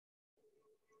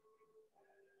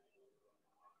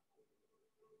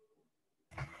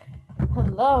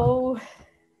Hello.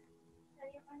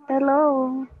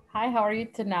 Hello. Hi, how are you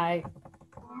tonight?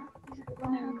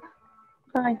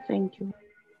 Hi, thank you.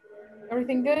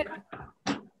 Everything good?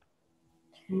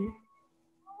 Mm.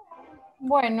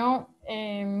 Bueno,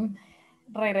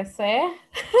 regresé.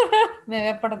 Me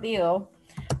había perdido.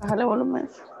 Bájale volumen.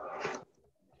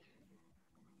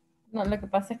 No, lo que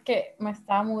pasa es que me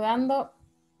estaba mudando.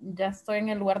 Ya estoy en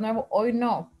el lugar nuevo. Hoy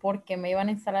no, porque me iban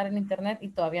a instalar en internet y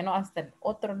todavía no. Hasta el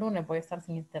otro lunes voy a estar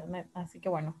sin internet. Así que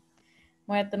bueno,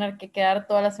 voy a tener que quedar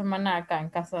toda la semana acá en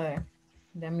casa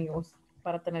de amigos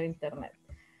para tener internet.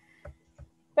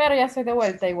 Pero ya estoy de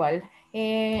vuelta igual.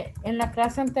 En la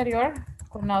clase anterior,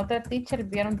 con la otra teacher,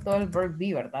 vieron todo el verb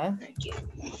be, ¿verdad?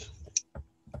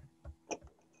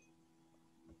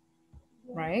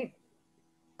 Right?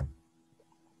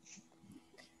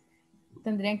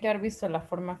 Tendrían que haber visto la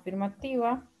forma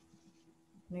afirmativa,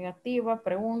 negativa,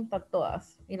 pregunta,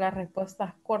 todas. Y las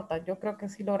respuestas cortas. Yo creo que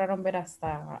sí lograron ver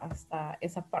hasta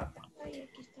esa parte.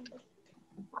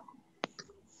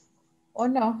 ¿O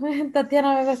no?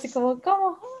 Tatiana me ve así como,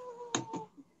 ¿cómo?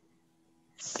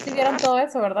 Sí vieron todo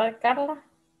eso, ¿verdad, Carla?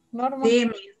 Norma. Sí,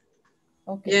 Miss.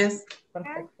 Ok, Yes.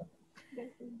 perfecto.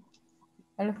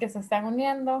 A los que se están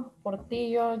uniendo,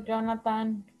 Portillo,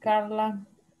 Jonathan, Carla,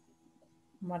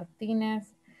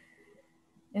 Martínez.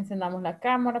 Encendamos la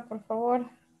cámara, por favor,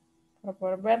 para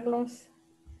poder verlos.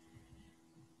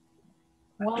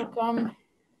 Welcome.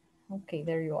 Okay,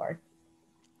 there you are.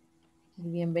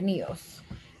 Bienvenidos.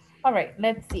 All right,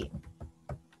 let's see.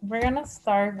 We're gonna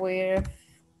start with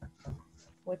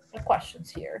the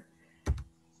questions here.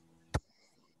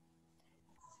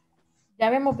 Ya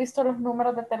habíamos visto los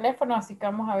números de teléfono, así que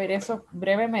vamos a ver eso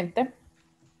brevemente.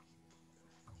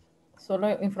 Solo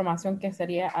información que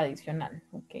sería adicional,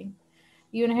 ¿ok?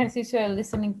 Y un ejercicio de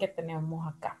listening que tenemos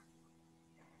acá.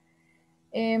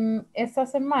 Esta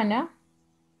semana,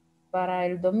 para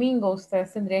el domingo,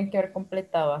 ustedes tendrían que haber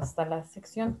completado hasta la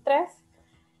sección 3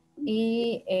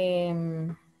 y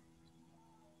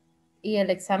el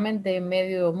examen de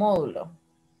medio módulo.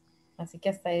 Así que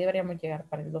hasta ahí deberíamos llegar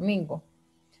para el domingo.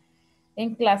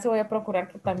 En clase voy a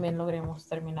procurar que también logremos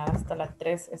terminar hasta la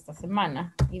 3 esta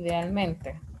semana,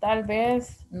 idealmente. Tal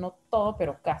vez no todo,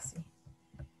 pero casi.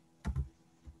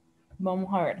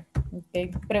 Vamos a ver.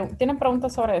 Okay. ¿Tienen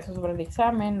preguntas sobre eso, sobre el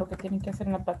examen, lo que tienen que hacer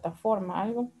en la plataforma,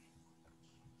 algo?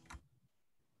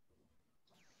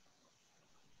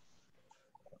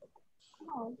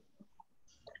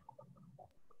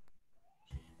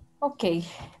 Ok,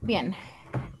 bien.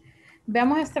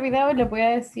 Veamos este video y les voy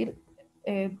a decir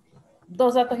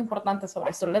dos datos importantes sobre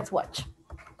esto. Let's watch.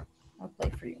 I'll play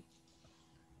for you.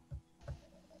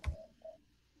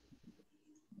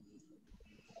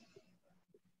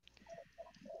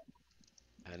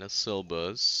 And a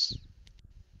syllabus.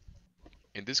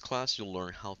 In this class, you'll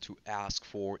learn how to ask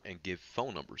for and give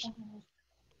phone numbers.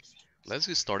 Let's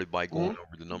get started by going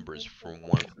over the numbers from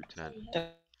 1 through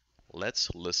 10.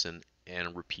 Let's listen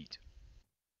and repeat.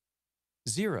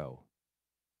 0,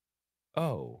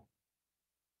 0,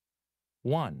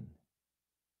 1,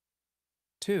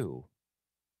 2,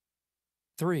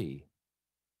 3,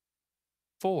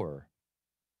 4,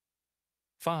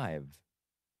 5,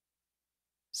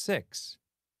 6,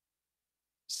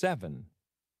 7,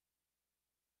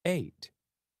 8,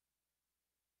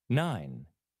 9,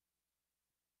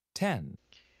 10.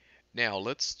 Now,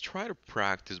 let's try to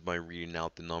practice by reading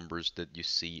out the numbers that you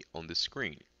see on the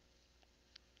screen.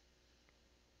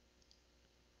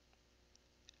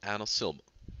 And a syllabus.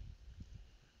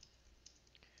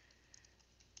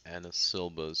 And a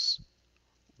syllabus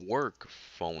work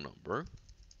phone number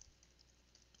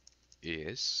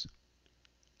is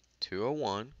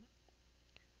 201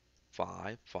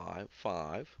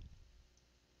 555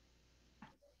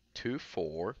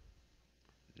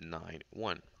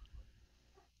 2491.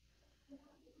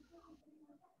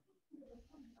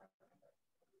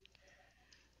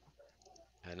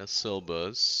 And a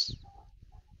syllabus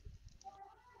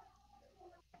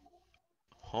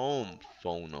home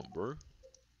phone number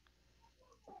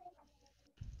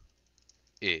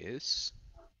is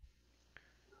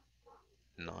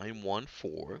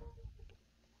 914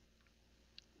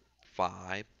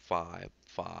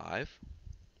 555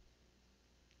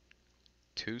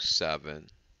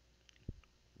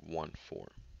 2714.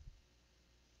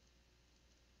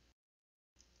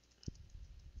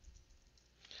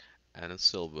 And a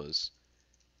syllabus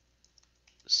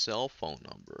cell phone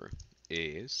number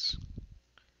is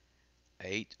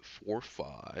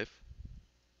 845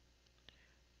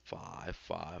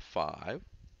 555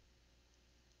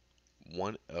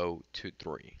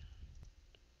 1023.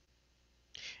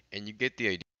 And you get the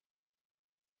idea.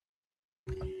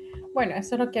 Bueno,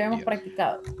 eso es lo que habíamos Yes.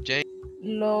 practicado. Jane.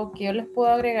 Lo que yo les puedo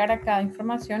agregar a cada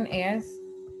información es,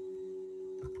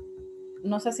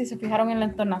 no sé si se fijaron en la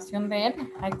entonación de él,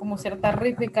 hay como cierta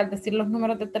rítmica al decir los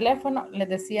números de teléfono. Les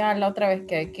decía la otra vez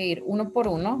que hay que ir uno por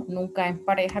uno, nunca en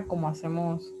pareja como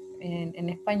hacemos en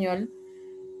español,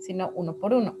 sino uno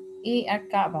por uno. Y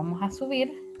acá vamos a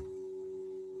subir,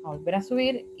 a volver a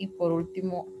subir y por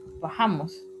último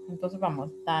bajamos. Entonces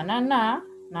vamos, ta na na,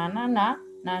 na na na,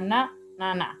 na na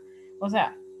na na. O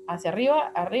sea, hacia arriba,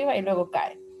 arriba y luego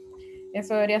cae.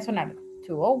 Eso debería sonar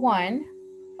 201,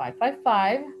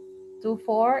 555,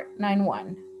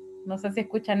 2491. No sé si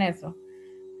escuchan eso.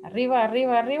 Arriba,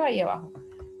 arriba, arriba y abajo.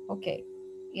 Ok.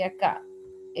 Y acá,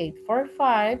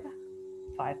 845,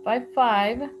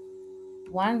 555,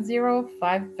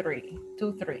 1053,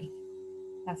 23.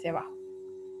 Hacia abajo.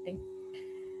 Okay.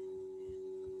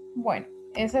 Bueno,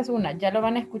 esa es una. Ya lo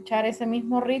van a escuchar ese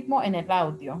mismo ritmo en el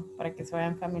audio para que se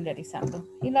vayan familiarizando.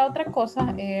 Y la otra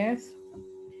cosa es,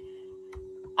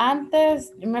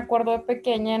 antes, yo me acuerdo de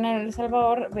pequeña en El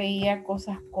Salvador, veía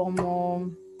cosas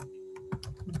como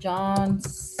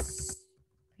John's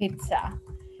Pizza.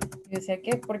 Yo decía,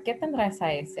 ¿por qué tendrá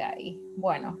esa S ahí?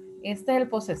 Bueno, este es el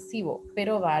posesivo,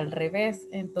 pero va al revés.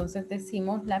 Entonces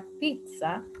decimos la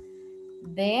pizza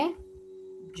de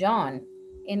John.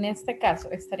 En este caso,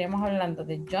 ¿estaríamos hablando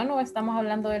de John o estamos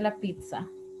hablando de la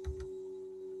pizza?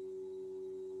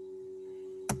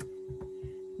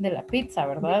 De la pizza,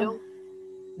 ¿verdad?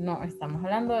 No, estamos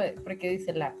hablando de, porque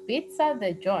dice la pizza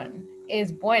de John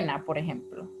es buena, por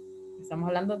ejemplo. Estamos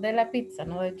hablando de la pizza,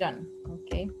 no de John,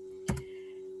 ¿ok?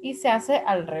 Y se hace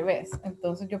al revés.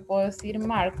 Entonces yo puedo decir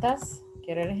Marta's,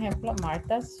 quiero el ejemplo,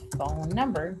 Marta's phone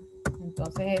number.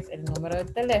 Entonces es el número de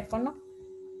teléfono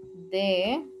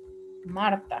de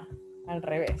Marta, al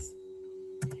revés.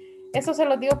 Eso se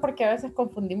lo digo porque a veces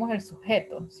confundimos el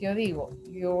sujeto. Si yo digo,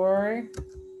 your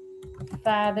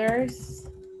father's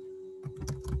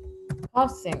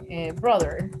cousin,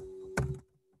 brother.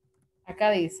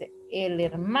 Acá dice, el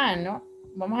hermano,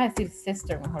 vamos a decir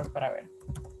sister mejor para ver.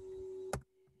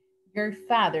 Your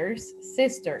father's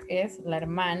sister es la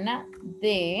hermana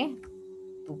de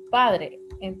tu padre.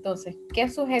 Entonces, ¿qué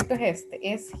sujeto es este?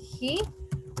 ¿Es he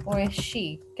o es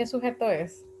she? ¿Qué sujeto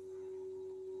es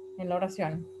en la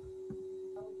oración?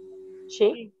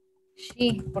 She.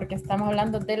 She, porque estamos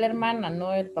hablando de la hermana,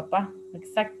 no del papá.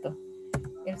 Exacto.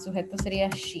 El sujeto sería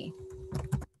she.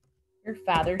 Your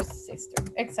father's sister.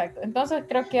 Exacto. Entonces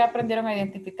creo que aprendieron a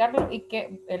identificarlo y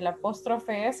que el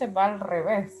apóstrofe S va al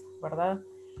revés, ¿verdad?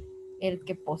 El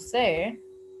que posee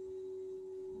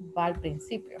va al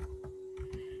principio.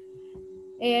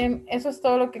 Eso es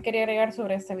todo lo que quería agregar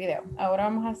sobre este video. Ahora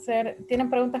vamos a hacer... ¿Tienen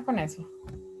preguntas con eso?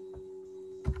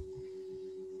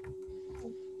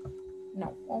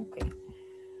 No, ok.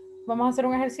 Vamos a hacer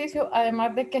un ejercicio.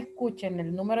 Además de que escuchen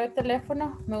el número de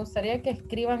teléfono, me gustaría que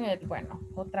escriban el... Bueno,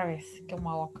 otra vez,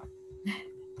 ¿cómo hago acá?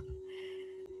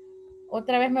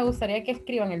 Otra vez me gustaría que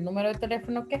escriban el número de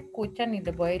teléfono que escuchan y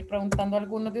les voy a ir preguntando a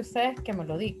algunos de ustedes que me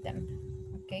lo dicten.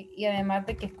 ¿Okay? Y además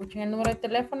de que escuchen el número de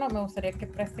teléfono, me gustaría que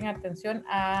presten atención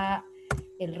a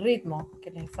el ritmo que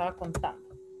les estaba contando.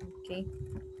 ¿Okay?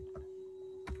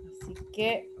 Así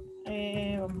que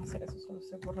vamos a hacer eso, solo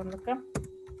estoy borrando acá.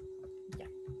 Ya.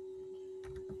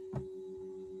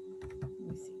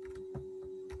 Sí.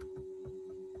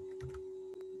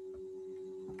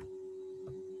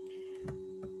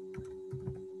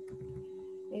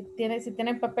 Si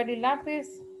tienen papel y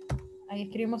lápiz, ahí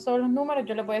escribimos todos los números.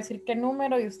 Yo les voy a decir qué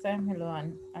número y ustedes me lo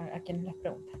dan a quienes les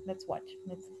preguntan. Let's watch.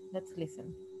 Let's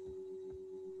listen.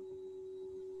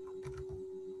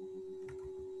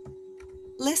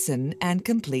 Listen and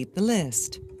complete the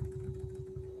list.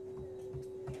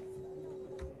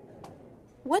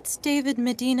 What's David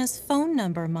Medina's phone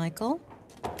number, Michael?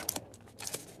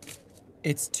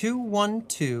 It's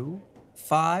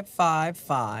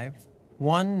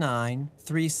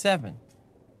 212-555-1937.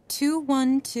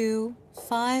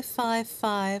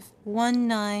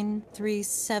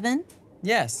 212-555-1937?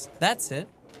 Yes, that's it.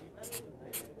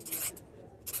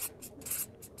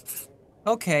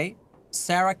 Okay,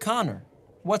 Sarah Connor.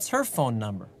 What's her phone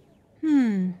number?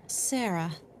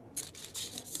 Sarah.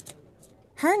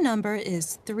 Her number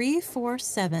is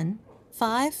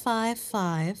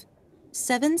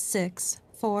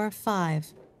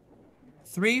 347-555-7645.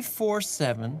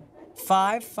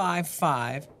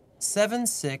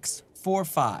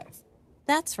 347-555-7645.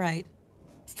 That's right.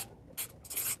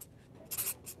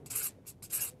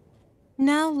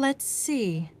 Now let's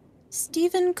see.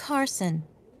 Stephen Carson.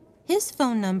 His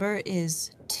phone number is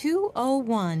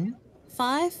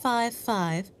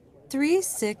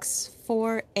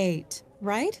 201-555-3648,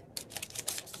 right?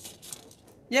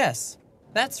 Yes,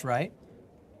 that's right.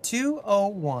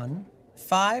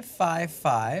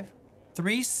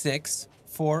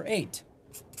 201-555-3648.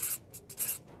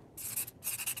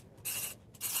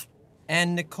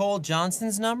 And Nicole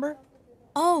Johnson's number?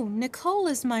 Oh, Nicole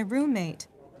is my roommate.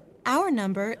 Our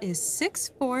number is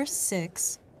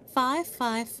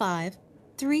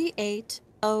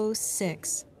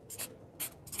 646-555-3806.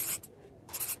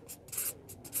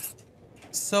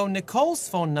 So Nicole's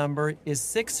phone number is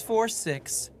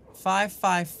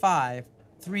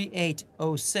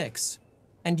 646-555-3806.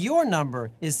 And your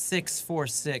number is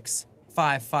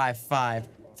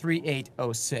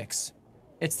 646-555-3806.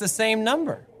 It's the same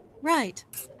number. Right.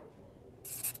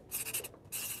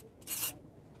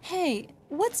 Hey,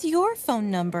 what's your phone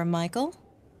number, Michael?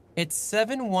 It's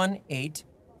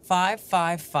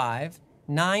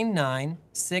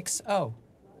 718-555-9960.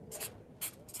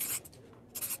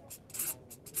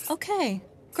 Okay,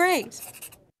 great.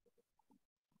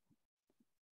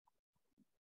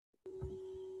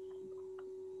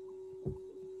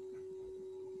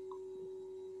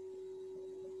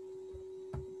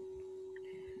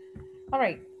 All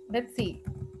right, let's see.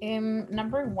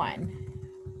 Number 1.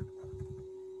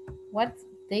 What's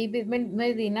David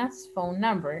Medina's phone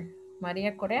number?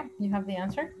 Maria Correa, you have the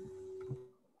answer?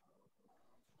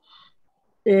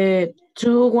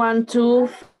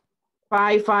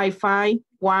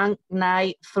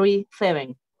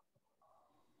 212-555-1937.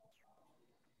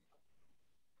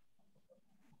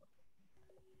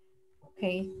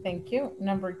 Okay, thank you.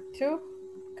 Number 2,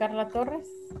 Carla Torres.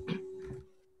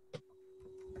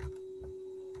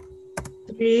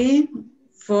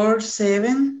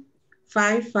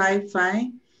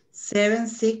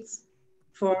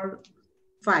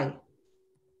 347-555-7645.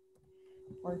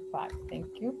 5. Thank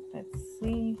you. Let's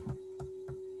see.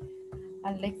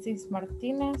 Alexis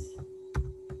Martinez.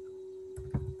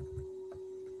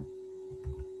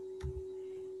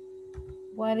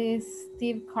 What is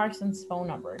Steve Carson's phone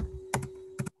number?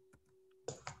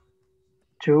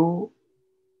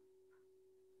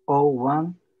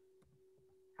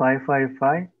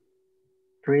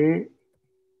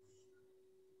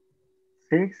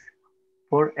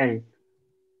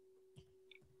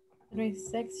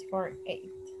 3648.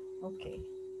 Okay.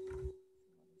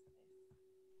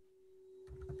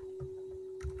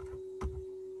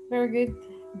 Very good.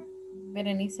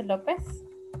 Berenice Lopez.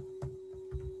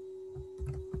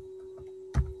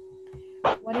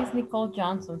 What is Nicole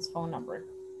Johnson's phone number?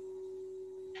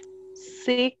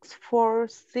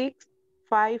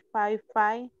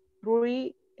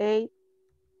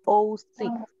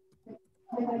 646-555-3806.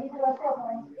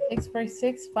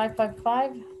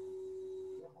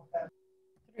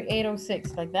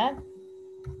 646-555-3806, like that?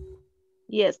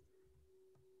 Yes.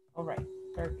 All right,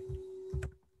 perfect.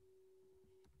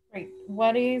 Great.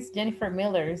 What is Jennifer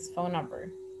Miller's phone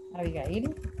number?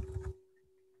 Abigail?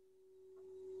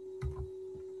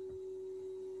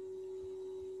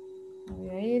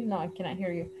 Abigail? No, I cannot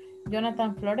hear you.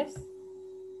 Jonathan Flores?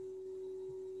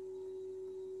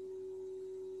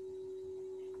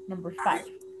 Number 5.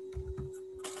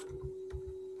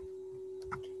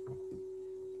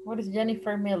 What is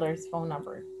Jennifer Miller's phone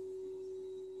number?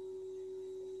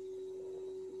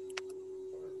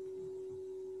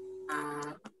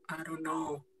 I don't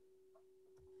know.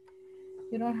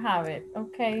 You don't have it.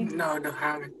 Okay. No, I don't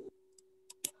have it.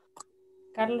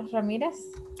 Carlos Ramirez?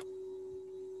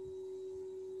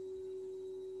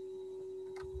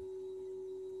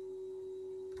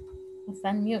 Está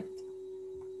en mute.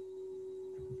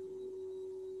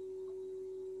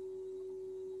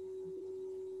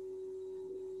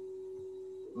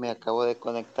 Me acabo de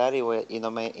conectar y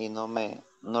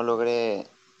no logré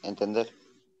entender.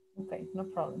 Okay, no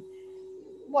problem.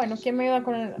 Bueno, ¿quién me ayuda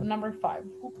con el number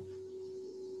 5?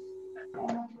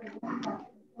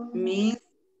 Miss,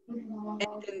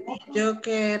 entendí yo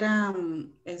que era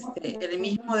el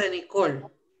mismo de Nicole.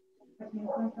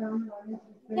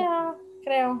 Ya,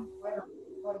 creo.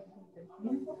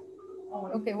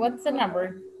 Okay, what's the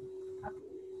number?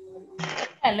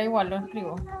 Lo igual, lo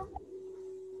escribo.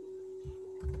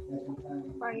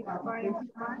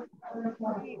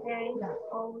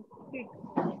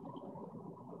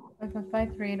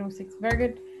 555-3806. Very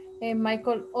good.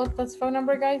 Michael Ota's phone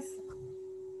number, guys.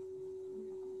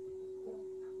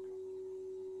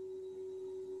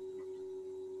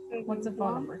 What's the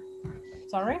phone number?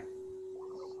 Sorry?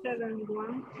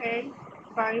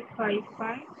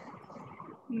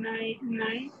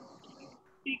 718-555-9960.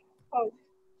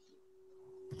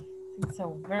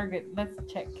 So, very good. Let's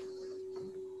check.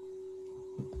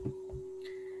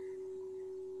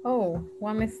 Oh,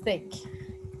 one mistake.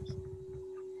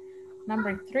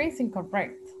 Number 3 is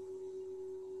incorrect.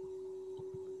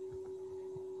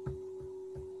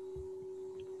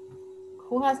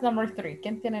 Who has number 3?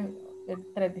 ¿Quién tiene el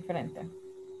 3 diferente?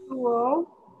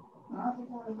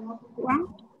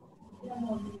 201.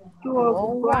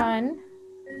 201.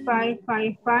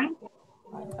 555.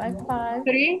 555.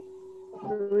 3,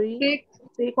 3,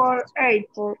 6, 4, 8.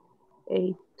 4,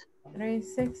 8.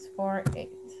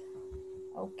 3648.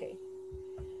 Ok.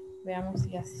 Veamos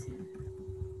si así.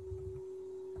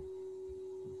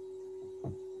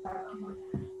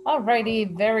 Alrighty,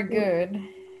 very good.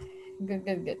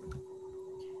 Good.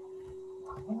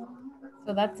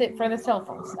 So that's it for the cell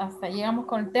phones. Hasta llegamos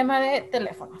con el tema de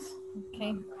teléfonos.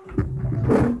 Okay.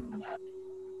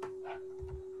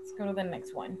 Let's go to the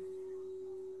next one.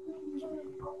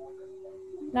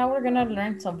 Now we're gonna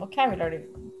learn some vocabulary.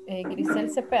 Grisel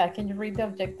Cepeda, can you read the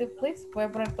objective, please?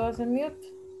 ¿Puede poner todos en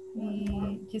mute?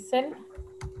 Y Giselle,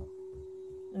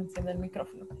 enciende el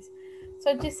micrófono, please.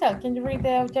 So Giselle, can you read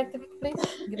the objective, please?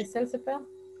 Grisel Cepeda,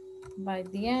 by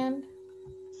the end.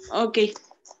 Okay.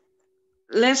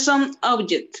 Lesson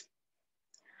object.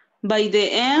 By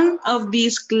the end of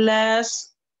this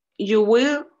class, you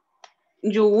will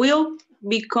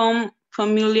become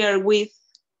familiar with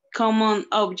common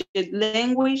object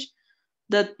language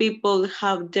that people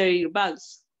have their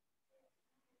bags.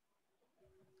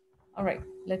 All right,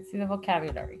 let's see the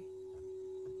vocabulary.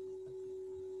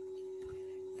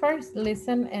 First,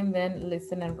 listen and then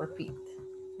listen and repeat.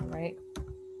 All right.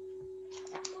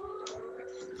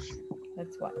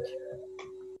 Let's watch.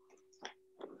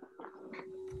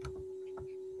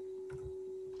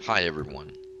 Hi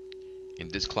everyone. In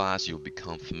this class, you'll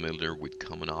become familiar with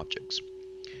common objects,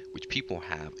 which people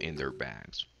have in their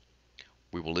bags.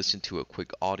 We will listen to a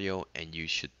quick audio and you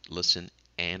should listen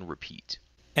and repeat.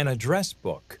 An address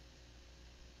book.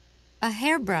 A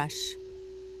hairbrush.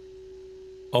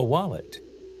 A wallet.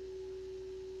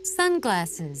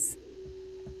 Sunglasses.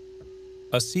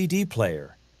 A CD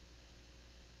player.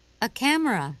 A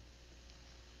camera.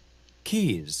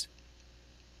 Keys.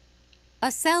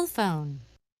 A cell phone.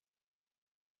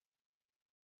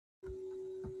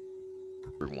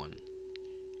 Everyone.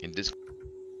 In this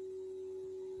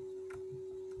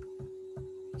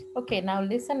Okay, now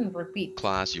listen and repeat.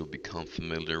 class, you'll become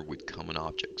familiar with common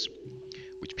objects,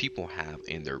 which people have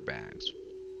in their bags.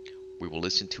 We will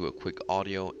listen to a quick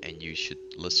audio and you should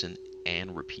listen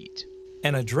and repeat.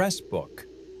 An address book.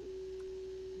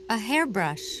 A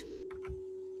hairbrush.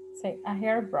 Say a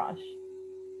hairbrush.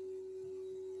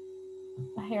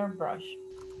 A hairbrush.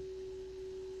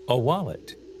 A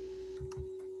wallet.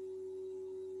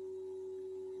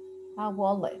 A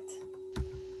wallet.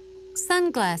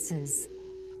 Sunglasses.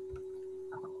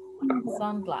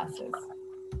 Sunglasses.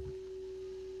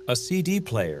 A CD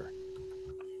player.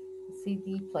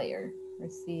 CD player or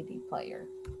CD player.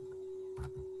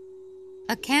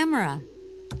 A camera.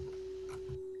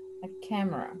 A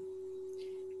camera.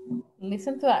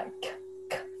 Listen to that k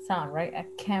sound, right? A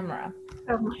camera.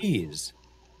 Keys.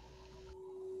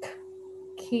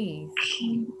 Keys.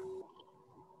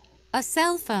 A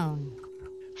cell phone.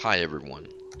 Hi everyone.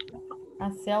 A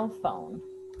cell phone.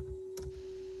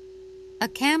 A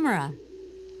camera.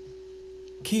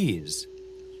 Keys.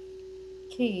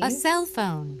 Keys. A cell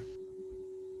phone.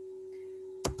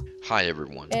 Hi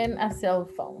everyone. And a cell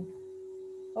phone.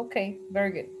 Okay,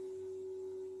 very good.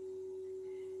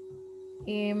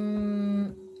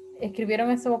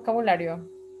 ¿Escribieron ese vocabulario?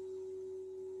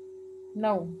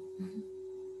 No.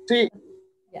 Sí.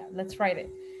 Yeah, let's write it.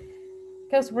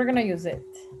 Because we're gonna use it.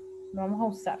 Lo vamos a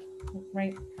usar,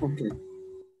 right? Okay.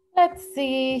 Let's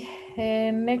see.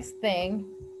 Next thing.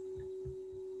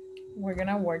 We're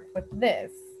gonna work with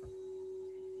this.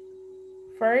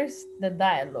 First, the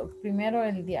dialogue. Primero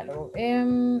el diálogo.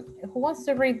 Who wants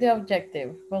to read the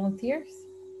objective? Volunteers?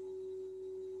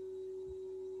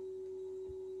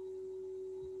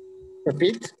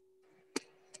 Repeat.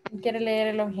 ¿Quién quiere leer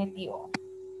el objetivo?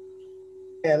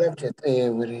 The object.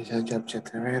 Where is the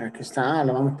object? A ver, aquí está.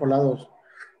 Lo vamos por la 2.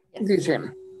 Yes. Dice,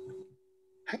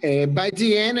 by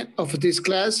the end of this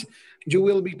class, you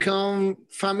will become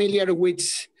familiar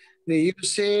with the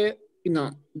usage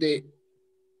of this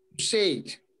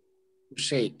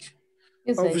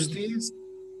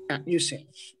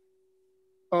usage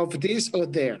of this or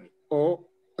there, or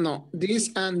no, this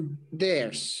and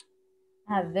theirs.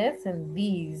 This and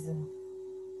these.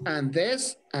 And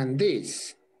this and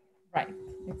this. Right,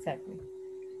 exactly.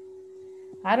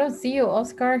 I don't see you,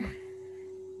 Oscar.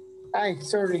 Ay,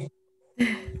 sorry.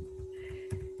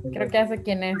 Creo que hace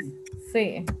quién es.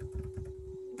 Sí.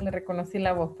 Le reconocí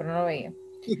la voz, pero no lo veía.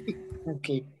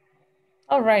 Okay.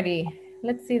 Alrighty,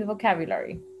 let's see the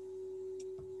vocabulary.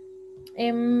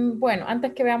 Bueno,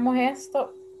 antes que veamos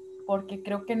esto, porque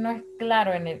creo que no es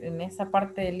claro en esa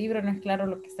parte del libro, no es claro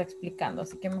lo que está explicando,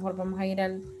 así que mejor vamos a ir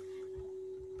al...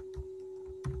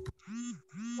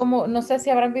 Como, no sé si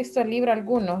habrán visto el libro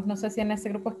algunos, no sé si en ese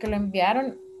grupo es que lo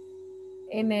enviaron,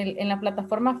 en la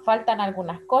plataforma faltan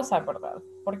algunas cosas, ¿verdad?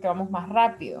 Porque vamos más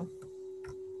rápido.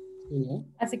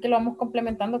 Así que lo vamos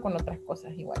complementando con otras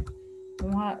cosas igual.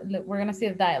 We're going to see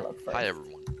the dialogue first. Hi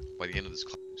everyone. By the end of this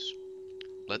class,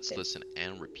 let's listen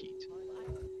and repeat.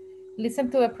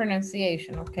 Listen to the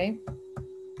pronunciation, okay?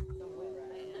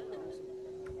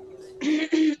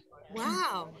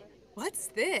 Wow, what's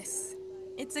this?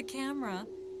 It's a camera.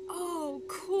 Oh,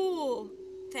 cool.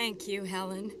 Thank you,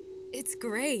 Helen. It's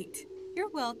great. You're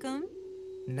welcome.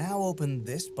 Now open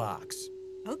this box.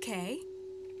 Okay.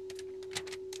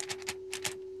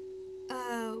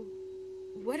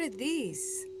 What are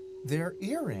these? They're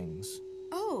earrings.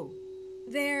 Oh,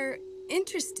 they're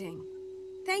interesting.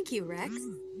 Thank you, Rex.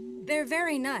 They're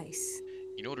very nice.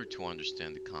 In order to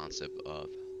understand the concept of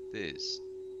this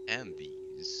and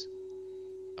these,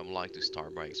 I would like to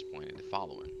start by explaining the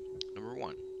following. Number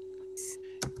one,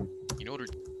 in order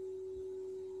to...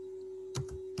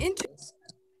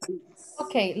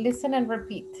 Okay, listen and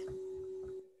repeat.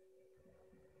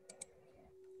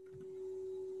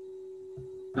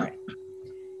 All right.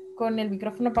 Con el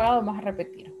micrófono apagado vamos a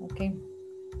repetir, okay?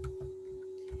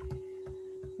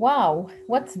 Wow,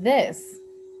 what's this?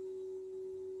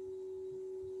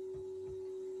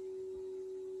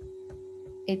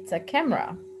 It's a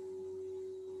camera.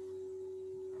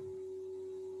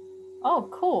 Oh,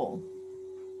 cool.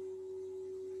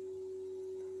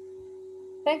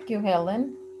 Thank you,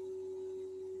 Helen.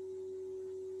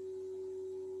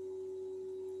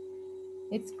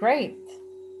 It's great.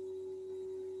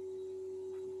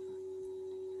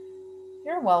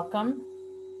 You're welcome.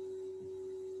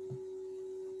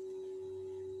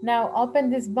 Now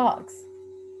open this box.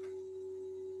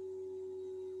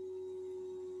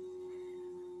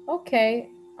 Okay,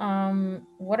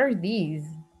 what are these?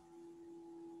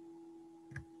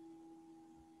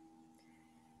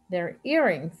 They're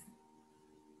earrings.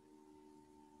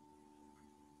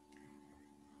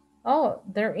 Oh,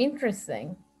 they're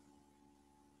interesting.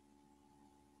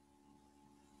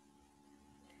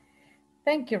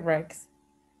 Thank you, Rex.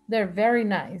 They're very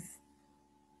nice.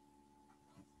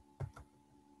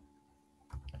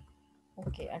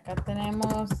 Ok, acá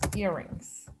tenemos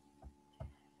earrings.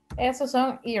 Esos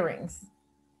son earrings.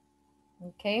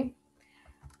 Okay.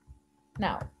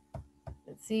 Now,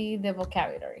 let's see the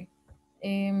vocabulary.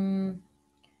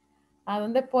 ¿A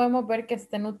dónde podemos ver que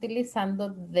estén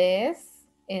utilizando this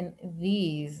and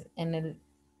these en el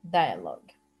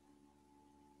dialogue?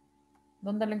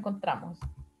 ¿Dónde lo encontramos?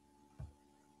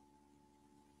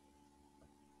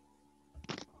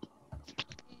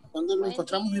 ¿Dónde lo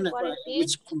encontramos en la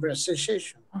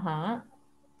conversation? Ajá.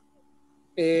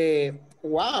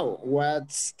 Wow,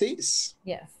 what's this?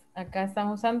 Yes. Acá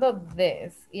estamos usando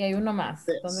this. Y hay uno más.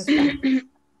 ¿Dónde está?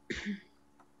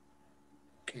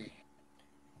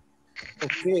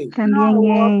 Okay.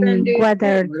 También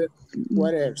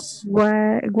What else?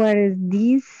 what is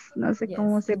this? No sé Yes.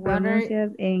 cómo se What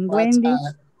pronuncia en What's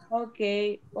Wendy's.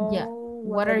 Okay. Yeah.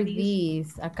 What are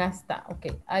these? Acá está. Ok.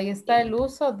 Ahí está el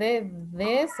uso de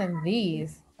this and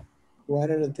these. What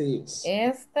are these?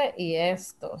 Este y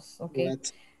estos. Ok.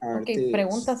 What are Ok. these?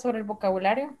 ¿Preguntas sobre el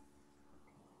vocabulario?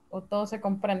 ¿O todo se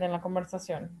comprende en la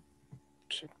conversación?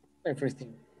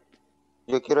 Everything.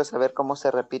 Yo quiero saber cómo se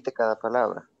repite cada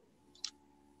palabra.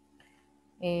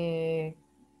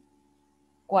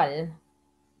 ¿Cuál?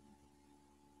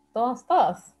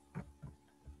 Todas.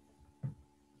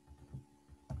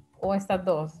 ¿O estas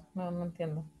dos? No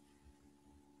entiendo.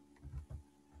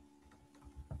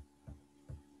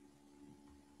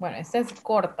 Bueno, esta es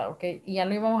corta, ¿ok? Y ya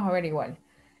lo íbamos a ver igual.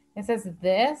 Esta es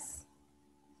this.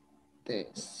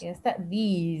 This. Y esta,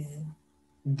 these.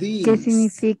 ¿Qué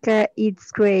significa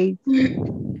it's great?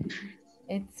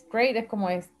 It's great es como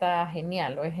está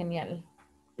genial o es genial.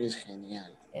 Es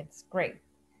genial. It's great.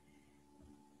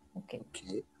 Ok.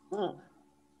 Okay. Oh.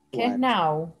 ¿Qué es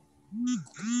now?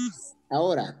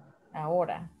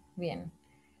 Ahora. Bien.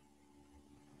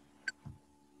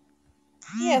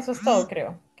 Y eso es todo,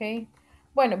 creo. ¿Ok?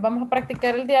 Bueno, vamos a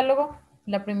practicar el diálogo.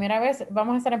 La primera vez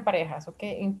vamos a estar en parejas, ¿ok?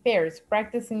 In pairs,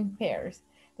 practice in pairs.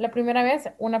 La primera vez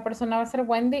una persona va a ser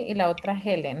Wendy y la otra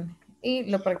Helen. Y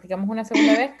lo practicamos una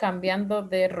segunda vez cambiando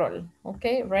de rol. ¿Ok?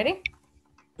 Ready?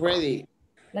 Ready.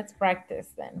 Let's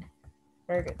practice then.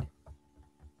 Very good.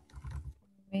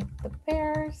 Make the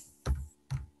pairs.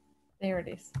 There it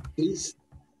is. Please.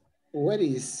 What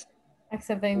is?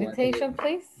 Accept the invitation,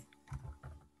 please.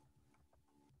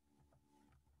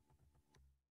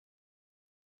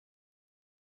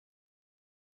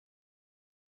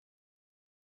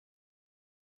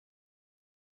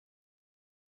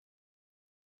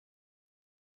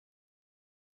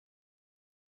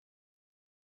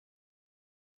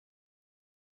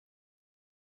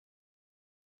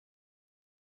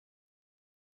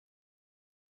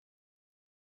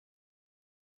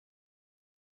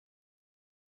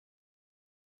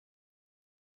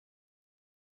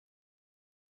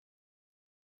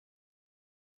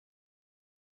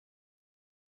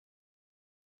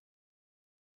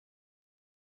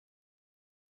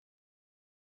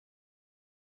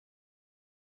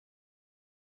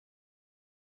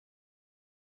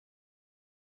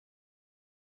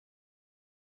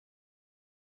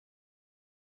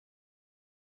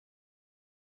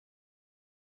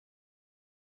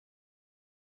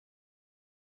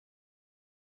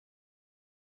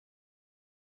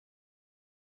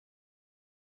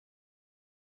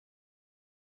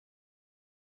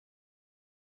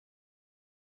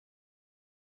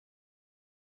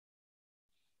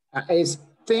 Es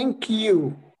thank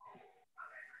you.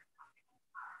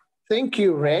 Thank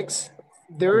you, Rex.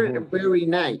 They're very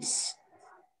nice.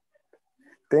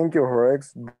 Thank you,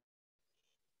 Rex.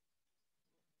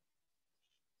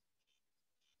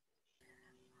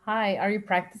 Hi, are you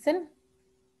practicing?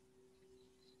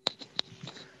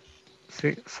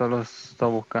 Sí, solo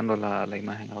estoy buscando la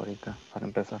imagen ahorita para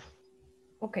empezar.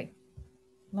 Okay,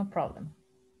 no problem.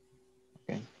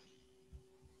 Okay.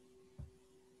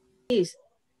 Please.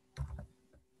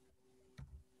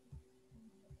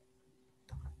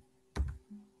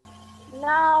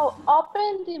 Now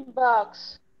open the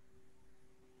box.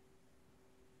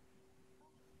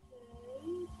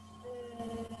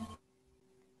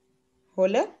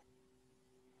 Hola.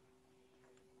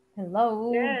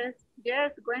 Hello.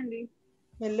 Yes, Wendy.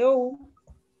 Hello.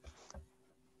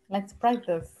 Let's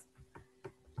practice.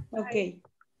 Ok.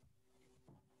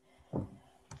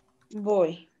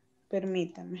 Voy.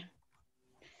 Permítame.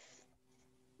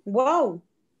 Wow.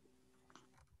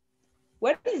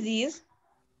 What is this?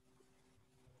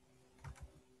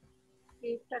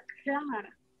 It's a camera.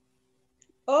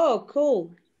 Oh,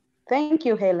 cool. Thank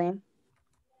you, Helen.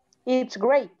 It's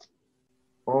great.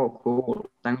 Oh, cool.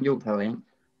 Thank you, Helen.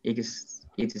 It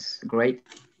is great.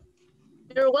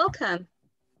 You're welcome.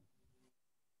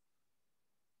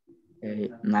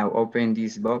 Now open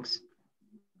this box.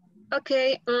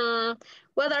 Okay,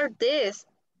 what are these?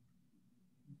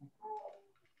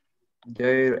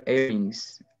 Their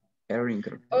earrings.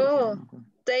 Oh,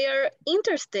 they are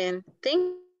interesting.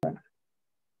 Thank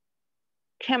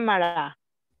Camera.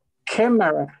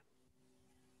 Camera.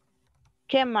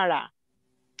 Camera.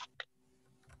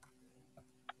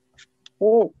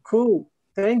 Oh, cool.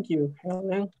 Thank you,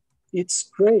 Helen. It's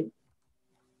great.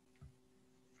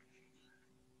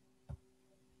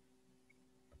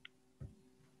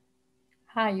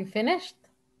 Hi, you finished?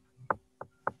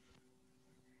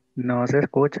 No se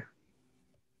escucha.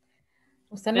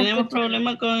 Usted no Tenemos escucha,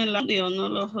 problema con el audio, no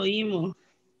los oímos.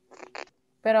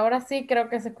 pero ahora sí creo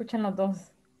que se escuchan los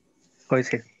dos. Hoy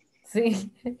sí.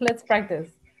 Sí, let's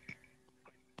practice.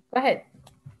 Go ahead.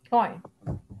 Go on.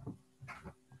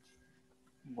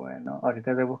 Bueno,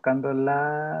 ahorita estoy buscando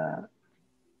la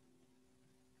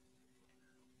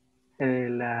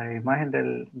imagen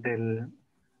de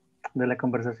la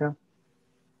conversación.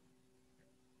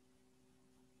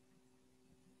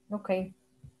 Okay,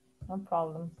 no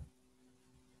problem.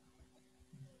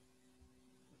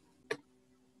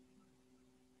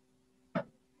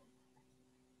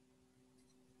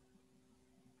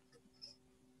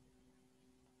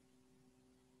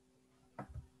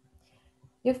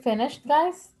 You finished,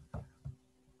 guys?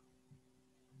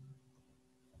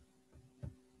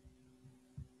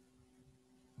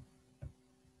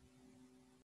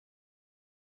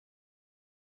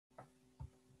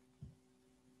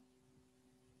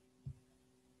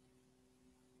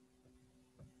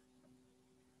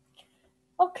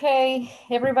 Okay,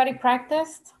 everybody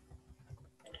practiced?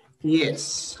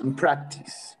 Yes, in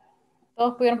practice.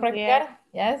 ¿Todos pudieron practicar?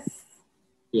 Yes.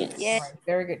 Yes. Alright,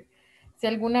 very good. Si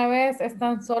alguna vez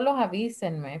están solos,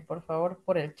 avísenme, por favor,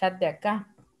 por el chat de acá.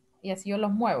 Y así yo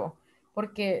los muevo.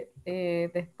 Porque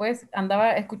después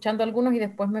andaba escuchando algunos y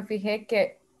después me fijé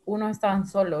que unos estaban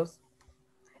solos.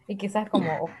 Y quizás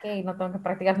como, ok, no tengo que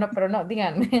practicar, no, pero no,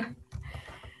 díganme.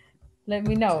 Let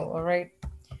me know, all right?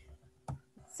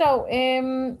 So,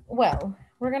 well,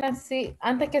 we're gonna see,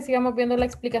 antes que sigamos viendo la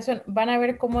explicación, van a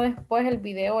ver cómo después el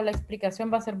video o la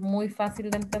explicación va a ser muy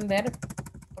fácil de entender,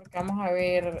 porque vamos a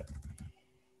ver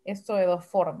esto de dos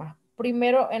formas.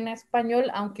 Primero en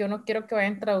español, aunque yo no quiero que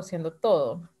vayan traduciendo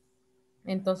todo.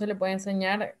 Entonces les voy a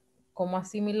enseñar cómo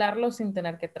asimilarlo sin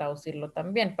tener que traducirlo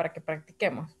también, para que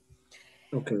practiquemos.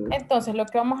 Okay. Entonces, lo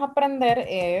que vamos a aprender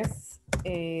es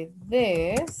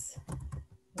this,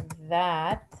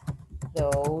 that,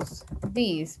 those,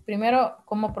 these. Primero,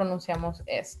 ¿cómo pronunciamos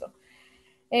esto?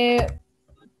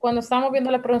 Cuando estamos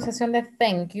viendo la pronunciación de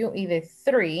thank you y de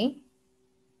three,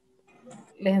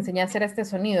 les enseñé a hacer este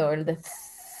sonido, el de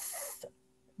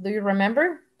do you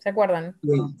remember? ¿Se acuerdan?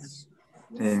 Yes.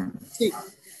 Sí.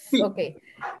 Ok.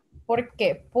 ¿Por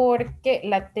qué? Porque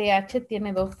la TH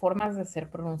tiene dos formas de ser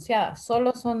pronunciada.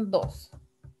 Solo son dos.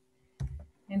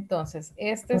 Entonces,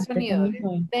 este sonido de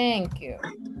thank you.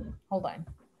 Hold on.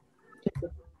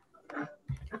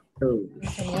 El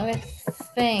sonido de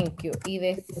thank you y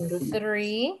de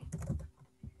three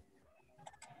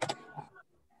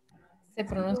se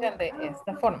pronuncian de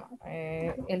esta forma.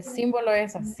 El símbolo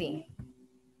es así.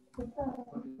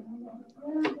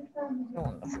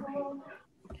 Segundo.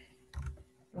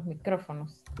 Los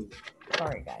micrófonos.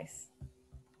 Sorry, guys.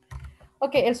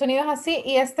 Ok, el sonido es así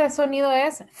y este sonido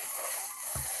es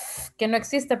que no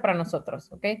existe para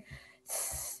nosotros, ¿ok?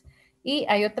 Y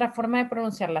hay otra forma de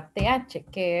pronunciar la TH,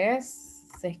 que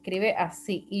se escribe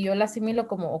así, y yo la asimilo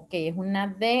como, ok, es una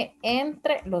D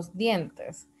entre los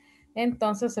dientes.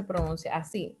 Entonces se pronuncia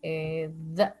así,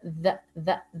 da.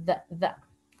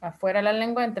 Afuera la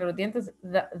lengua, entre los dientes,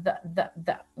 da,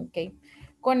 ok.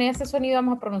 Con ese sonido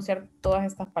vamos a pronunciar todas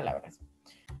estas palabras.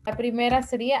 La primera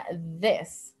sería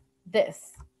this.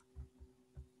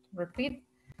 Repeat,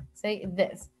 say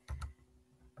this.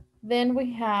 Then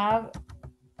we have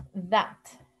that.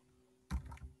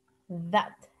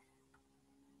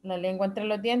 La lengua entre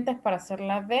los dientes para hacer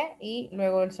la D y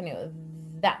luego el sonido.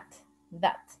 That.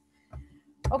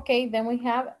 Okay, then we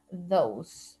have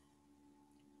those.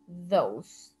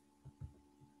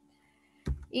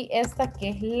 Y esta que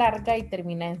es larga y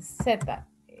termina en Z.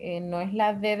 No es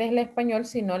la D del español,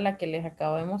 sino la que les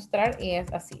acabo de mostrar y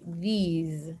es así.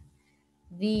 These.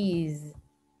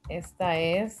 Esta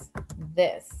es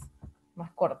this.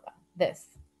 Más corta.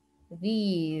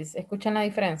 These. ¿Escuchan la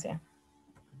diferencia?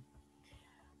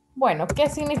 Bueno, ¿qué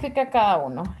significa cada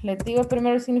uno? Les digo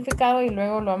primero el significado y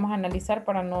luego lo vamos a analizar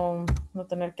para no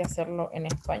tener que hacerlo en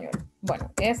español.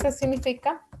 Bueno, este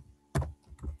significa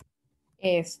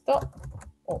esto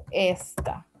o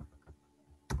esta.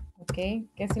 ¿Ok?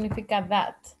 ¿Qué significa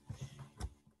that?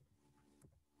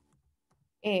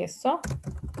 Eso,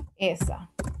 esa.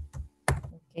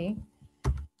 ¿Ok?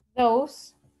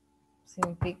 Those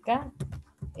significa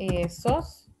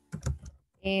esos,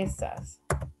 esas.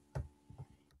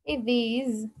 Y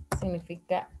these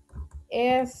significa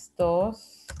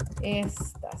estos,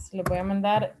 estas. Les voy a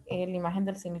mandar la imagen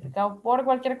del significado por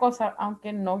cualquier cosa,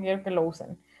 aunque no quiero que lo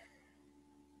usen.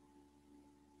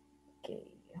 Ok,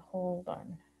 hold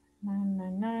on.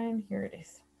 999, here it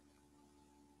is.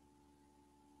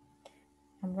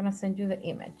 I'm going to send you the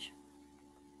image.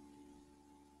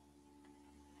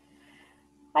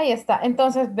 Ahí está.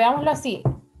 Entonces, veámoslo así.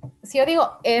 Si yo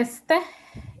digo este,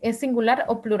 ¿es singular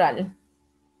o plural?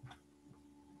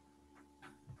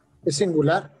 Es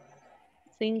singular.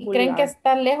 ¿Y creen que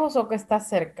está lejos o que está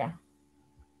cerca?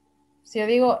 Si yo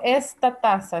digo esta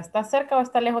taza, ¿está cerca o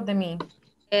está lejos de mí?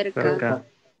 Cerca.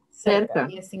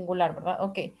 Y es singular, ¿verdad?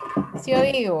 Ok. Si yo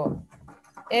digo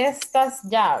estas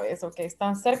llaves, ok,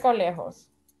 ¿están cerca o lejos?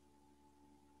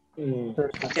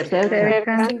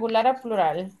 Cerca. ¿Singular o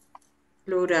plural?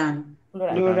 Plural.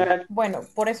 Bueno,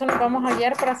 por eso nos vamos a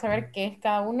guiar para saber qué es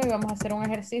cada uno y vamos a hacer un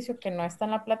ejercicio que no está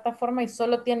en la plataforma y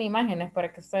solo tiene imágenes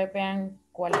para que ustedes vean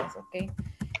cuál es, ¿ok?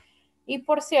 Y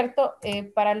por cierto,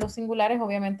 para los singulares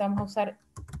obviamente vamos a usar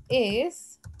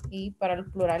is y para los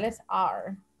plurales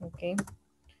are, ¿ok?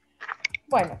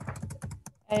 Bueno,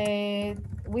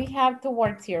 we have two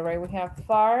words here, right? We have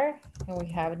far and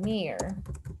we have near.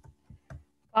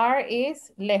 Far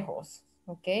is lejos,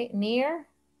 ¿ok? Near,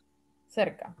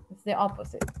 cerca. It's the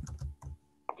opposite.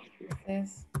 This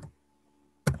is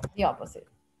the opposite.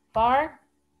 Far,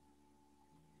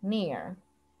 near.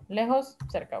 Lejos,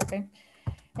 cerca, okay?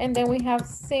 And then we have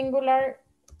singular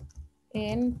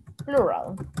in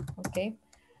plural, okay?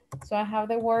 So I have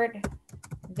the word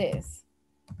this.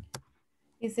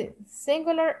 Is it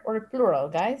singular or plural,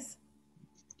 guys?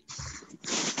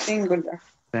 Singular.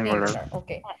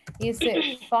 Okay. Is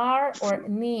it far or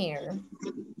near?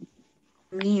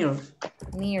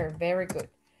 Near, very good.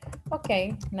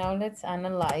 Okay, now let's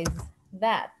analyze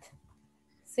that.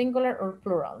 Singular or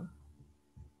plural?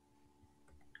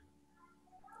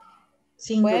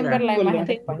 Pueden ver la imagen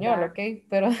de español, ok,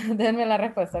 pero denme la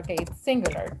respuesta. Ok, it's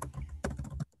singular.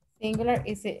 Singular,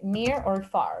 is it near or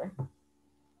far?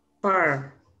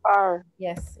 Far.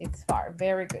 Yes, it's far.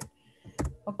 Very good.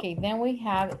 Okay, then we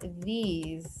have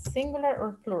these. Singular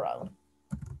or plural?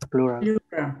 Plural.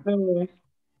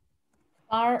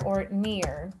 Far or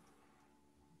near?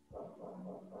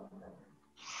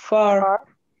 Far.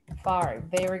 Far,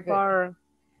 very good.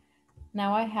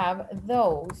 Now I have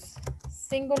those.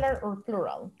 Singular or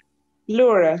plural?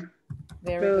 Plural.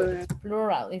 Very good.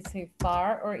 Plural. Is it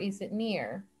far or is it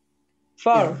near?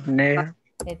 Far. Near.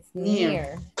 It's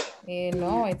near.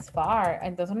 No, it's far.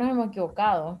 Entonces nos hemos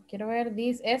equivocado. Quiero ver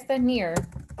this. Este es near.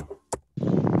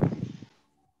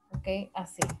 Ok,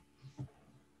 así.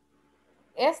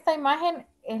 Esta imagen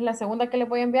es la segunda que les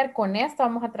voy a enviar. Con esta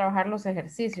vamos a trabajar los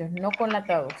ejercicios, no con la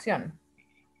traducción.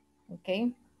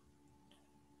 Ok.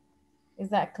 Is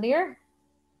that clear?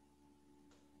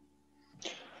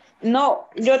 No,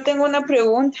 yo tengo una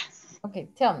pregunta. Ok,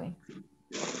 tell me.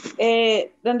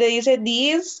 Donde dice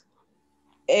this,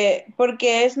 ¿por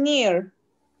qué es near?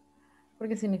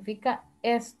 Porque significa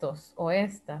estos o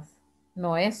estas,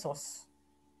 no esos.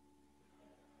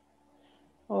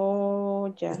 Oh. Oh,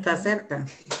 ya. Está cerca.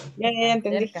 Ya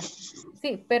entendí. Cerca.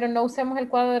 Sí, pero no usemos el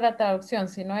cuadro de la traducción,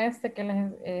 sino este que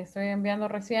les estoy enviando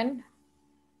recién.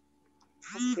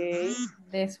 Okay.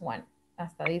 This one.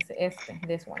 Hasta dice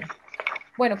this one.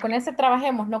 Bueno, con ese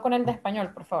trabajemos, no con el de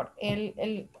español, por favor.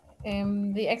 The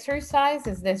exercise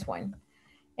is this one.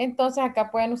 Entonces acá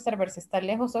pueden ustedes ver si está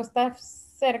lejos o está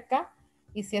cerca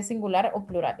y si es singular o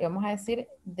plural. Y vamos a decir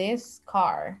this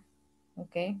car.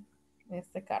 Ok,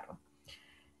 este carro.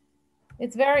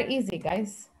 It's very easy,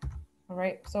 guys. All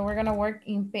right, so we're gonna work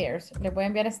in pairs. Les voy a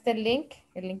enviar este link,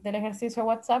 el link del ejercicio a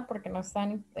WhatsApp porque no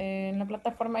están en la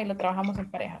plataforma y lo trabajamos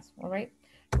en parejas. All right,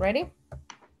 ready?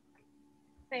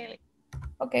 Really?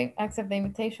 Okay, accept the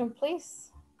invitation,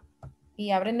 please. Y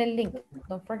abren el link,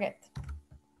 don't forget.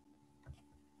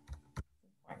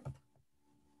 Right.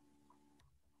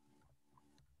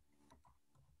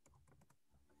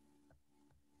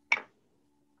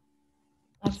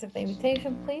 Accept the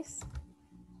invitation, please.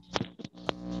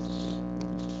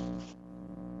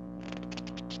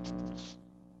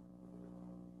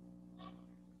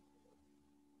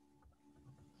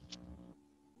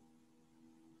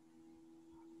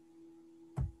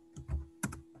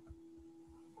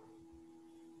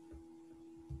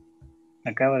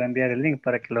 Acabo de enviar el link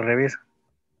para que lo revise.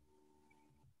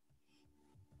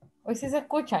 Hoy sí se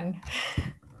escuchan.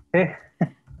 Sí.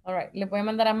 All right, le voy a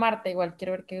mandar a Marta, igual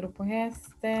quiero ver qué grupo es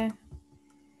este.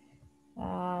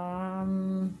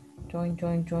 Join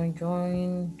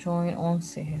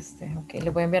 11 es este. Ok, le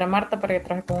voy a enviar a Marta para que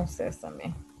trabaje con ustedes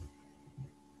también.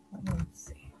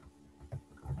 11.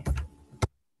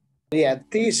 Yeah,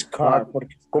 this car,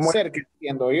 porque ¿Cómo? cerca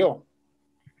entiendo yo.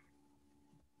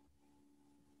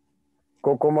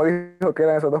 ¿Cómo dijo que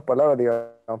eran esas dos palabras,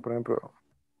 digamos, por ejemplo?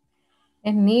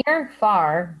 Es near,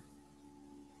 far.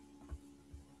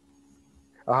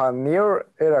 Ajá, near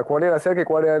era, ¿cuál era cerca y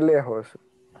cuál era lejos?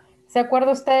 ¿Se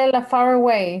acuerda usted de la far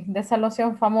away, de esa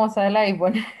loción famosa del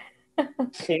iPhone?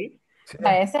 Sí.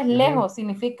 Ese es lejos,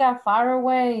 significa far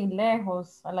away,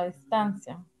 lejos, a la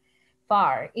distancia.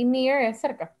 Far. Y near es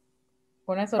cerca.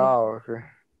 Con eso. Ah, ok.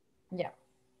 Ya.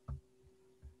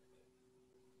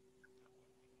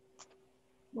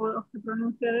 ¿Cómo se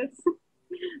pronuncia eso?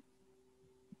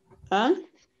 ¿Ah?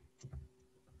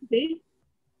 ¿Sí?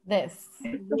 This.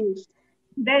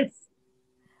 This.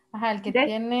 Ajá, el que This.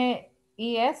 tiene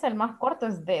IS, el más corto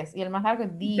es this, y el más largo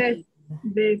es these.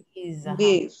 This. Ajá.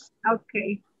 This.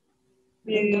 Okay.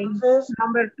 Entonces,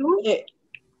 Number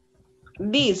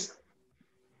 2. This.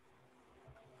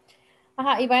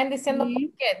 Ajá, y vayan diciendo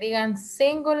por qué. Digan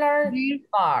singular,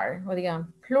 far, o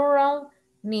digan plural,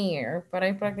 near, para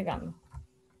ir practicando.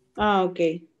 Ah, ok.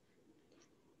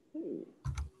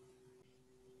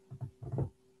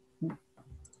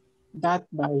 That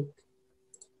bike.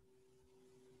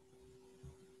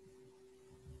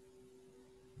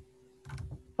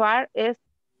 Far es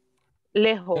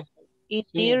lejos y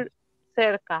near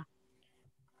cerca.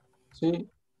 Sí.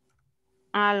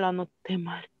 Ah, lo anoté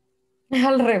mal.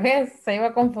 Al revés, se iba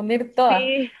a confundir toda.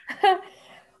 Sí.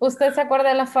 ¿Usted se acuerda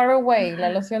de la Far Away, la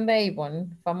loción de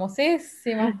Avon?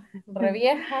 Famosísima,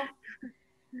 revieja.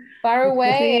 Far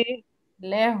Away, Sí.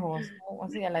 lejos,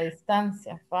 así a la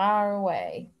distancia. Far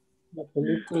Away. La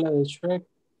película de Shrek.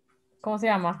 ¿Cómo se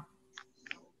llama?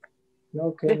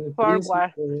 No, que el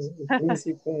Forward.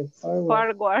 príncipe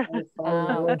Forward.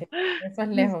 Ah, ok. Eso es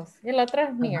lejos. Y el otro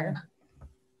es near.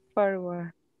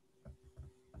 Forward.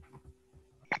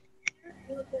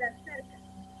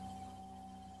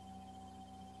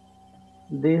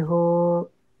 Dijo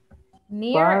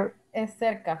Near far es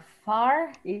cerca.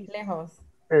 Far, y lejos.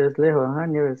 es lejos, ajá,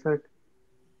 near es cerca.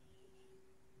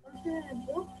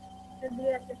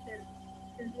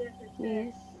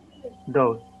 Yes.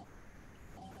 Dos.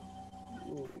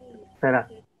 Espera.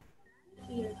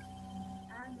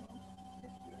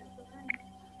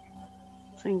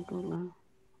 Singular.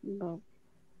 No.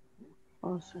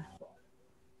 O sea.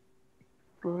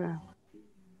 Plural.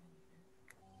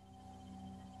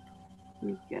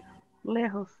 Ya.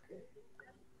 Lejos.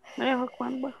 Lejos,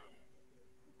 ¿cuándo?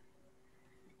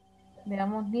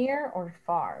 Digamos near or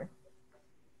far.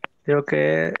 Creo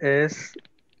que es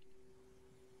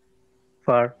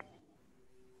far.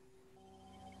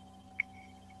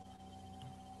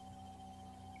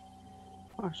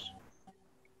 Osh.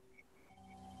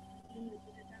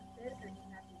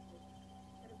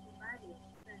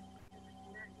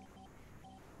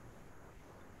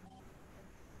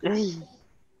 Ay.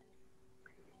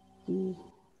 Y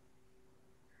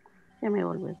ya me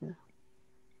volví.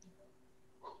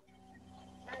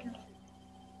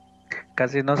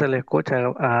 Casi no se le escucha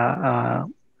a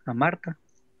Marta.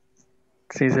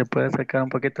 Sí, se puede acercar un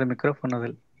poquito el micrófono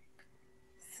del.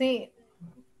 Sí,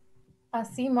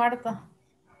 Así, Marta.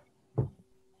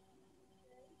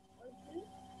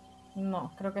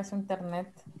 No, creo que es internet.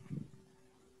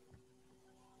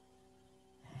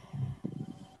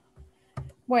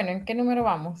 Bueno, ¿en qué número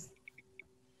vamos?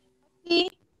 Sí,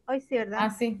 hoy sí, ¿verdad? Ah,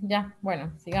 sí, ya.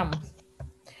 Bueno, sigamos.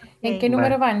 ¿En Ok. qué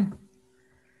número van?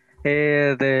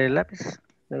 De lápiz,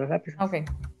 de los lápices. Ok.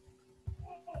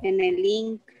 En el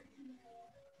link.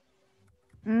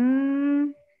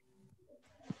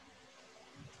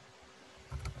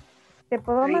 Te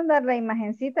puedo mandar la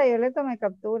imagencita, yo le tomé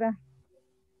captura.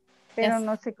 Pero Yes.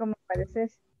 no sé cómo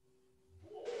apareces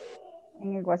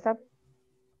en el WhatsApp.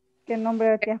 ¿Qué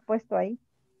nombre te has puesto ahí?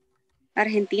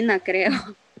 Argentina, creo.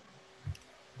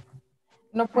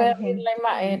 No puede abrir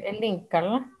el link,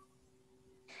 Carla.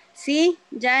 Sí,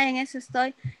 ya en eso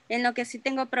estoy. En lo que sí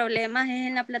tengo problemas es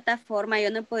en la plataforma.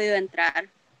 Yo no he podido entrar.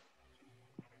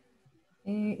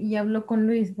 Y habló con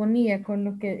Luis Bonilla, con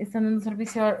lo que están dando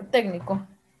servicio técnico.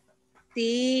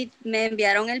 Sí, me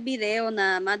enviaron el video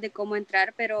nada más de cómo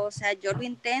entrar, pero o sea, yo lo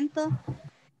intento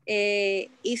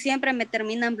y siempre me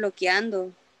terminan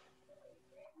bloqueando.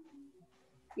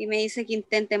 Y me dice que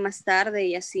intente más tarde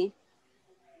y así.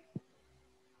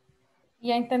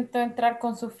 Ya intentó entrar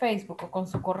con su Facebook o con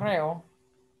su correo.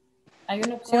 Hay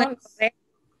una opción.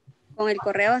 Con el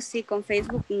correo sí, con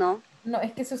Facebook no. No,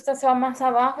 es que si usted se va más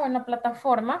abajo en la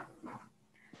plataforma,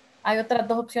 hay otras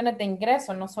dos opciones de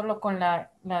ingreso, no solo con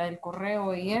la del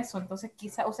correo y eso. Entonces,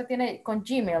 quizá usted tiene con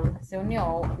Gmail, se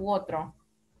unió u otro.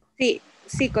 Sí,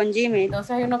 sí, con Gmail.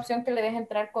 Entonces, hay una opción que le deja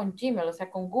entrar con Gmail, o sea,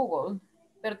 con Google,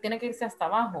 pero tiene que irse hasta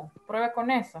abajo. Pruebe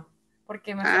con eso,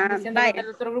 porque me están diciendo los del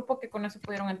otro grupo que con eso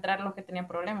pudieron entrar los que tenían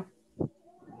problemas.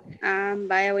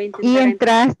 Vaya, voy a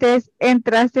intentar. Y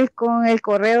entraste con el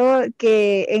correo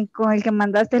con el que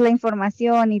mandaste la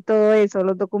información y todo eso,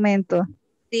 los documentos.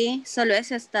 Sí, solo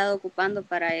ese he estado ocupando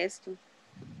para esto.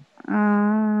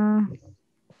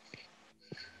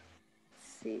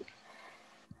 Sí.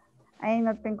 Ahí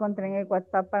no te encontré en el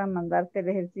WhatsApp para mandarte el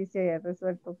ejercicio ya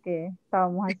resuelto que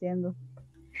estábamos haciendo.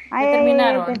 ¿Ya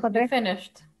terminaron? Te encontré. You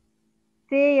finished?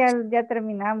 Sí, ya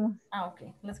terminamos. Ah, ok.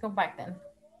 Let's go back then.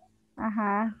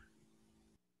 Ajá.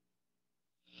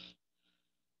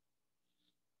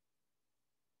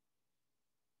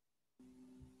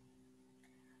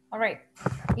 All right.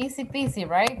 Easy peasy,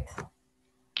 right?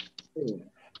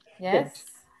 Yes.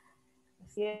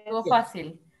 Estuvo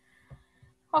fácil.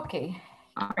 Okay.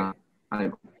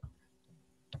 Great.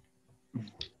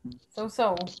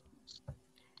 So,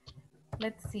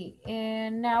 let's see.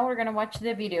 And now we're going to watch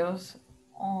the videos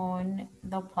on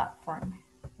the platform.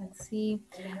 Let's see.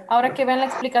 Ahora que vean la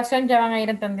explicación ya van a ir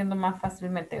entendiendo más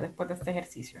fácilmente después de este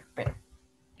ejercicio. Espero.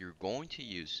 You're going to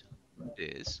use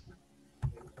this,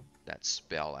 that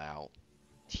spell out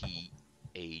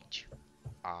THIS,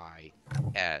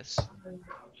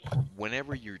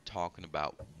 whenever you're talking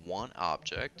about one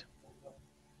object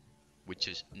which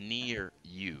is near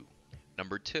you.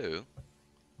 Number two,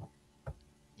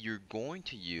 you're going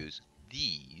to use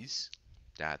these,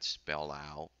 that spell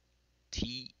out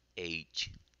THESE,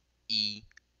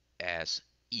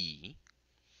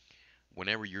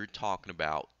 whenever you're talking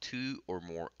about two or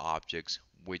more objects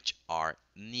which are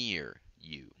near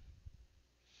you.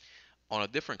 On a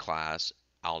different class,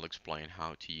 I'll explain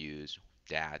how to use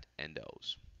that and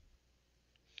those.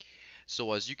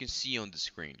 So as you can see on the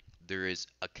screen, there is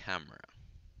a camera.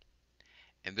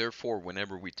 And therefore,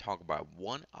 whenever we talk about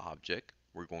one object,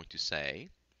 we're going to say,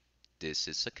 this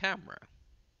is a camera.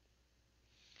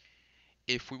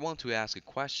 If we want to ask a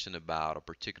question about a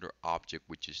particular object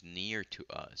which is near to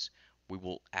us, we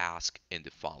will ask in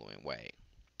the following way.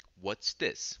 What's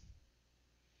this?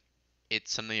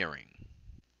 It's an earring.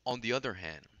 On the other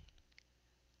hand,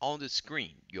 on the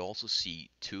screen, you also see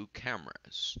two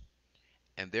cameras.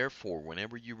 And therefore,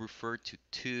 whenever you refer to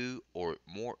two or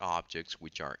more objects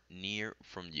which are near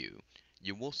from you,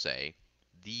 you will say,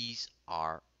 these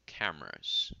are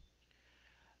cameras.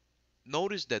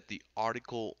 Notice that the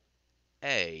article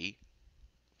a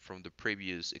from the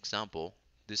previous example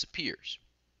disappears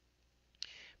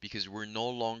because we're no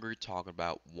longer talking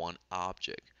about one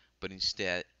object, but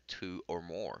instead two or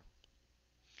more.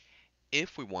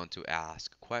 If we want to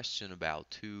ask a question about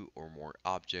two or more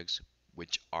objects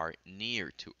which are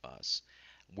near to us,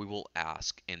 we will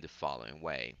ask in the following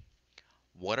way.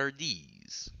 What are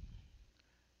these?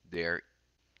 They're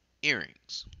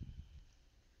earrings,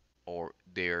 or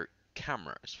they're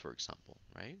cameras, for example,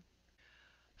 right?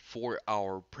 For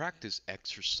our practice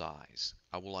exercise,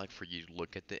 I would like for you to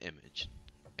look at the image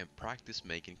and practice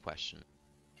making questions.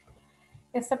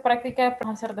 Esta práctica la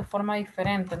podemos hacer de forma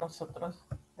diferente nosotros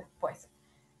después.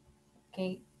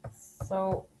 Okay,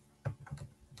 so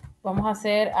vamos a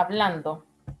hacer hablando.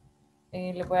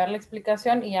 Le voy a dar la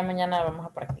explicación y ya mañana vamos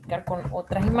a practicar con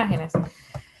otras imágenes.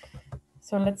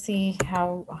 So let's see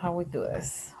how we do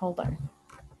this. Hold on.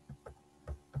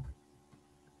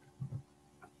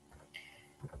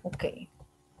 Okay.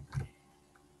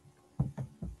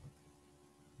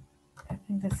 I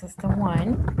think this is the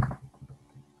one.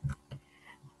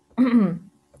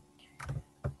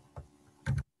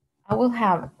 I will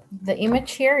have the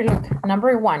image here. Look,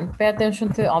 number one, pay attention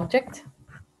to the object.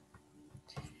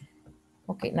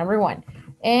 Okay, number one.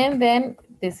 And then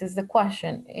this is the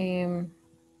question.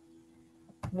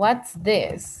 What's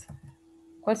this?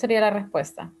 ¿Cuál sería la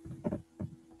respuesta?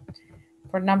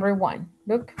 For number one,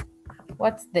 look,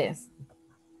 what's this?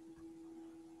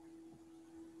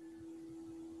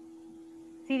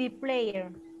 CD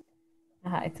player.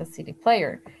 It's a CD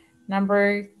player.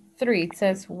 Number three, it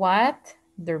says what?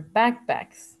 They're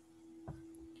backpacks.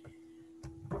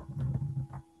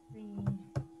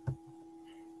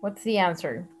 What's the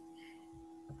answer?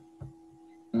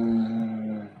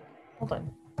 Hold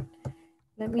on.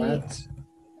 Let me...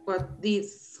 What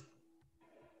this?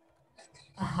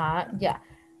 Ya.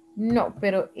 No,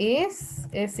 pero es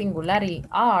singular y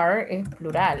are es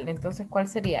plural. Entonces, ¿cuál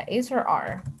sería? Is or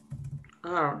are?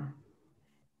 Are.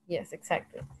 Yes,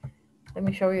 exactly. Let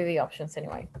me show you the options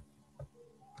anyway.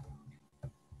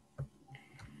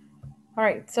 All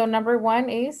right, so number one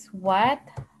is what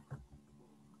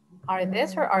are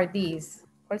this or are these?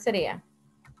 ¿Cuál sería?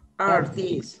 Are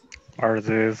these. Are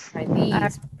these? Are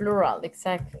these, plural,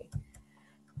 exactly.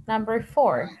 Number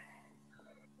four.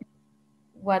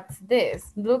 What's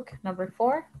this? Look, number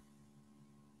four.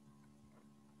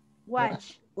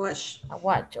 Watch. Watch. A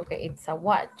watch, okay, it's a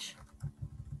watch.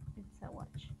 It's a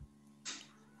watch.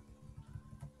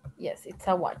 Yes, it's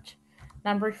a watch.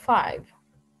 Number five.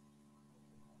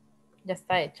 Ya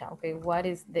está hecha, okay, what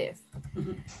is this?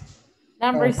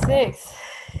 Number six.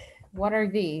 What are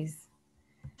these?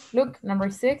 Look, number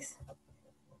six.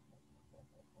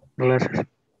 Glasses.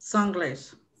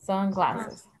 Sunglasses.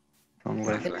 Sunglasses.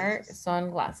 Sunglasses.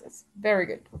 Sunglasses. Very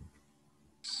good.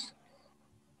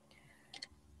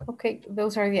 Okay,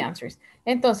 those are the answers.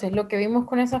 Entonces, lo que vimos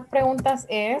con esas preguntas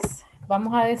es,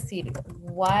 vamos a decir,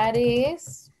 what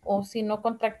is, o si no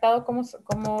contractado,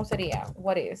 ¿cómo sería?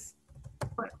 What is?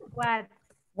 What?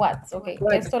 What's, okay.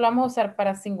 What? ¿Esto lo vamos a usar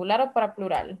para singular o para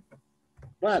plural?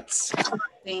 What's?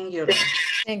 Singular.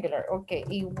 Singular, okay.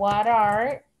 ¿Y what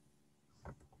are?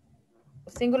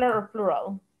 Singular o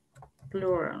plural?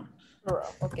 Plural. Plural,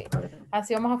 ok.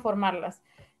 Así vamos a formarlas.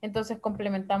 Entonces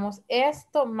complementamos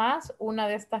esto más una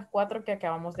de estas cuatro que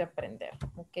acabamos de aprender,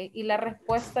 ok. Y la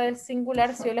respuesta del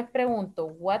singular, si yo les pregunto,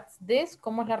 what's this?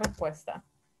 ¿Cómo es la respuesta?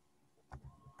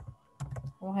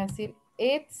 Vamos a decir,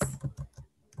 it's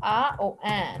a o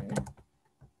an.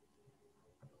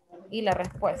 Y la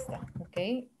respuesta, ok.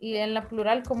 Y en la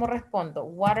plural, ¿cómo respondo?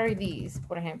 What are these,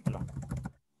 por ejemplo?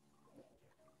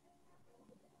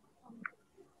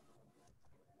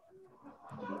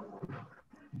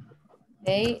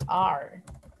 They are.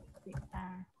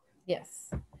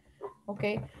 Yes. Ok.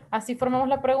 Así formamos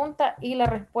la pregunta y la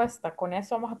respuesta. Con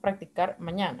eso vamos a practicar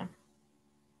mañana.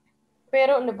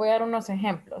 Pero les voy a dar unos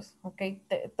ejemplos. Ok.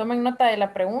 Tomen nota de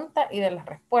la pregunta y de las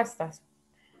respuestas.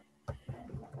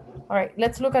 All right.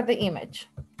 Let's look at the image.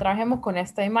 Trabajemos con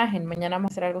esta imagen. Mañana vamos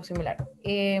a hacer algo similar.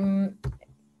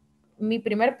 Mi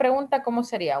primer pregunta, ¿cómo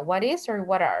sería? What is or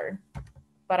what are?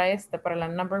 Para la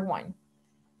number one.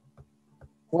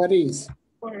 What is?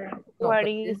 No, What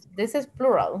is? This is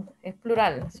plural. Es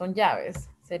plural. Son llaves.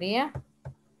 Sería?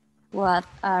 What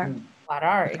are? What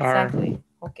are, exactly.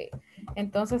 Ok.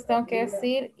 Entonces tengo que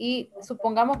decir, y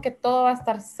supongamos que todo va a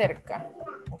estar cerca.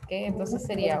 Ok. Entonces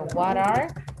sería, what are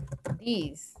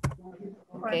these?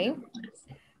 Ok.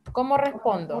 ¿Cómo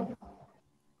respondo?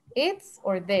 It's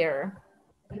or there?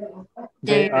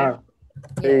 They are.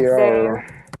 Yes.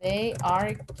 They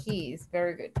are keys.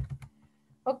 Very good.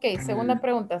 Ok, segunda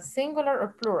pregunta. Singular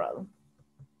or plural?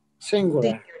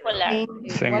 Singular. What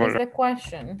is the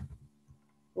question?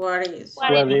 What is?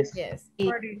 What is? Yes.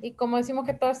 Y como decimos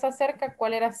que todo está cerca,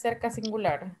 ¿cuál era cerca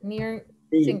singular? Near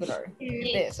singular.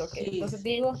 This, ok. Entonces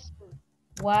digo,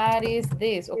 what is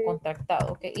this? O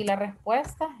contractado, ok. Y la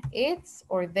respuesta, it's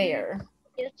or there.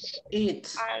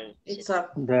 It's a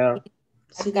There.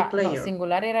 CD Acá, player. no,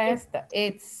 singular era esta.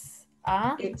 It's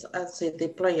a CD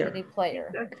player. CD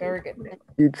player. Very good.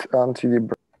 It's on CD.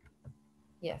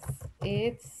 Yes,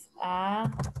 it's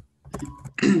a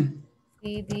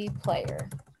CD player.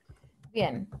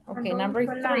 Bien. Okay, number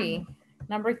three.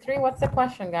 Number three, what's the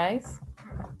question, guys?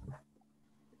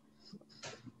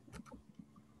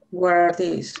 What are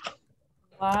these?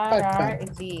 What are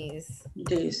these?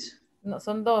 These. No,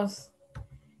 son dos.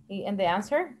 ¿Y and the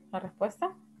answer? ¿La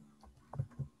respuesta?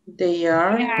 They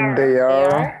are. They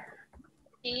are.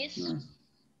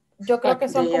 Yo creo que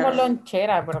son They como are.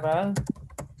 loncheras, ¿verdad?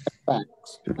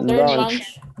 They're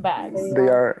lunch bags.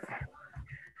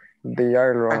 They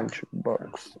are lunch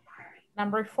box.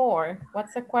 Number 4.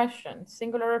 What's the question?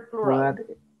 Singular or plural?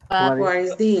 What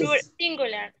is this?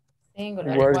 Singular.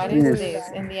 Singular. What What is is this?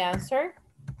 this? And the answer?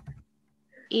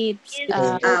 It's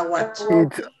A watch.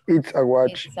 It's a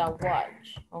watch. It's a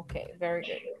watch. Okay, very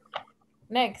good.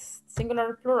 Next, singular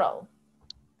or plural?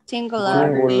 singular.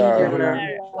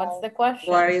 Singular. What's the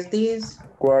question? What is this?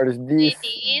 What is this?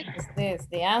 Is this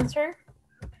the answer?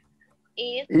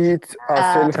 It's a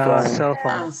cell phone. Cell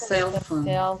phone. A cell phone.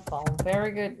 Cell phone.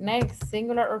 Very good. Next,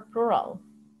 singular or plural?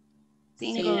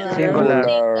 Singular.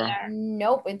 Singular.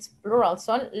 Nope, it's plural.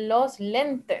 Son los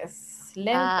lentes.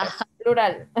 Lentes,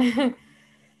 plural.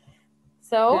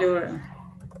 So, Plural.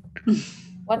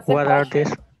 what's the What are question?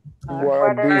 these?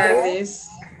 What Are is these?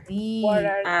 These.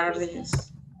 Are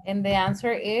these? And the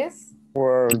answer is?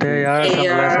 what They are They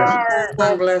sunglasses. are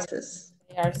sunglasses.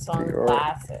 They are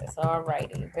sunglasses.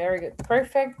 Alrighty. Very good.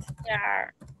 Perfect.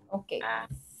 Ok.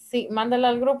 Sí, mándala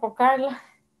al grupo, Carla.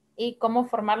 Y cómo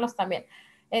formarlos también.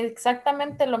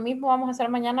 Exactamente lo mismo vamos a hacer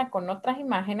mañana con otras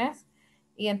imágenes.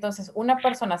 Y entonces una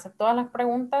persona hace todas las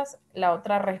preguntas, la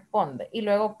otra responde. Y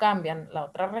luego cambian. La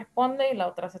otra responde y la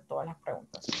otra hace todas las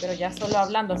preguntas. Pero ya solo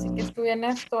hablando. Así que estudien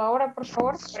esto ahora, por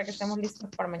favor, para que estemos listos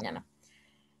para mañana.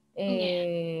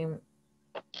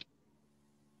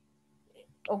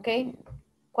 Ok.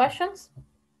 Questions?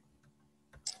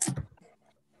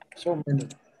 So many.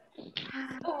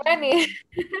 So many.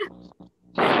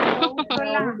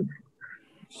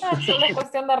 Solo es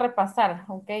cuestión de repasar,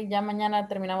 ok. Ya mañana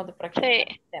terminamos de practicar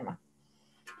el tema.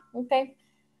 Ok.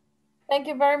 Thank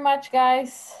you very much,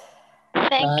 guys.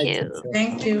 Thank you.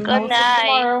 Thank you. Good night.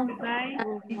 Tomorrow. Bye.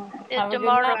 See you Have a good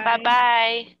tomorrow. night.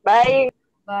 Bye-bye.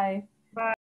 Bye.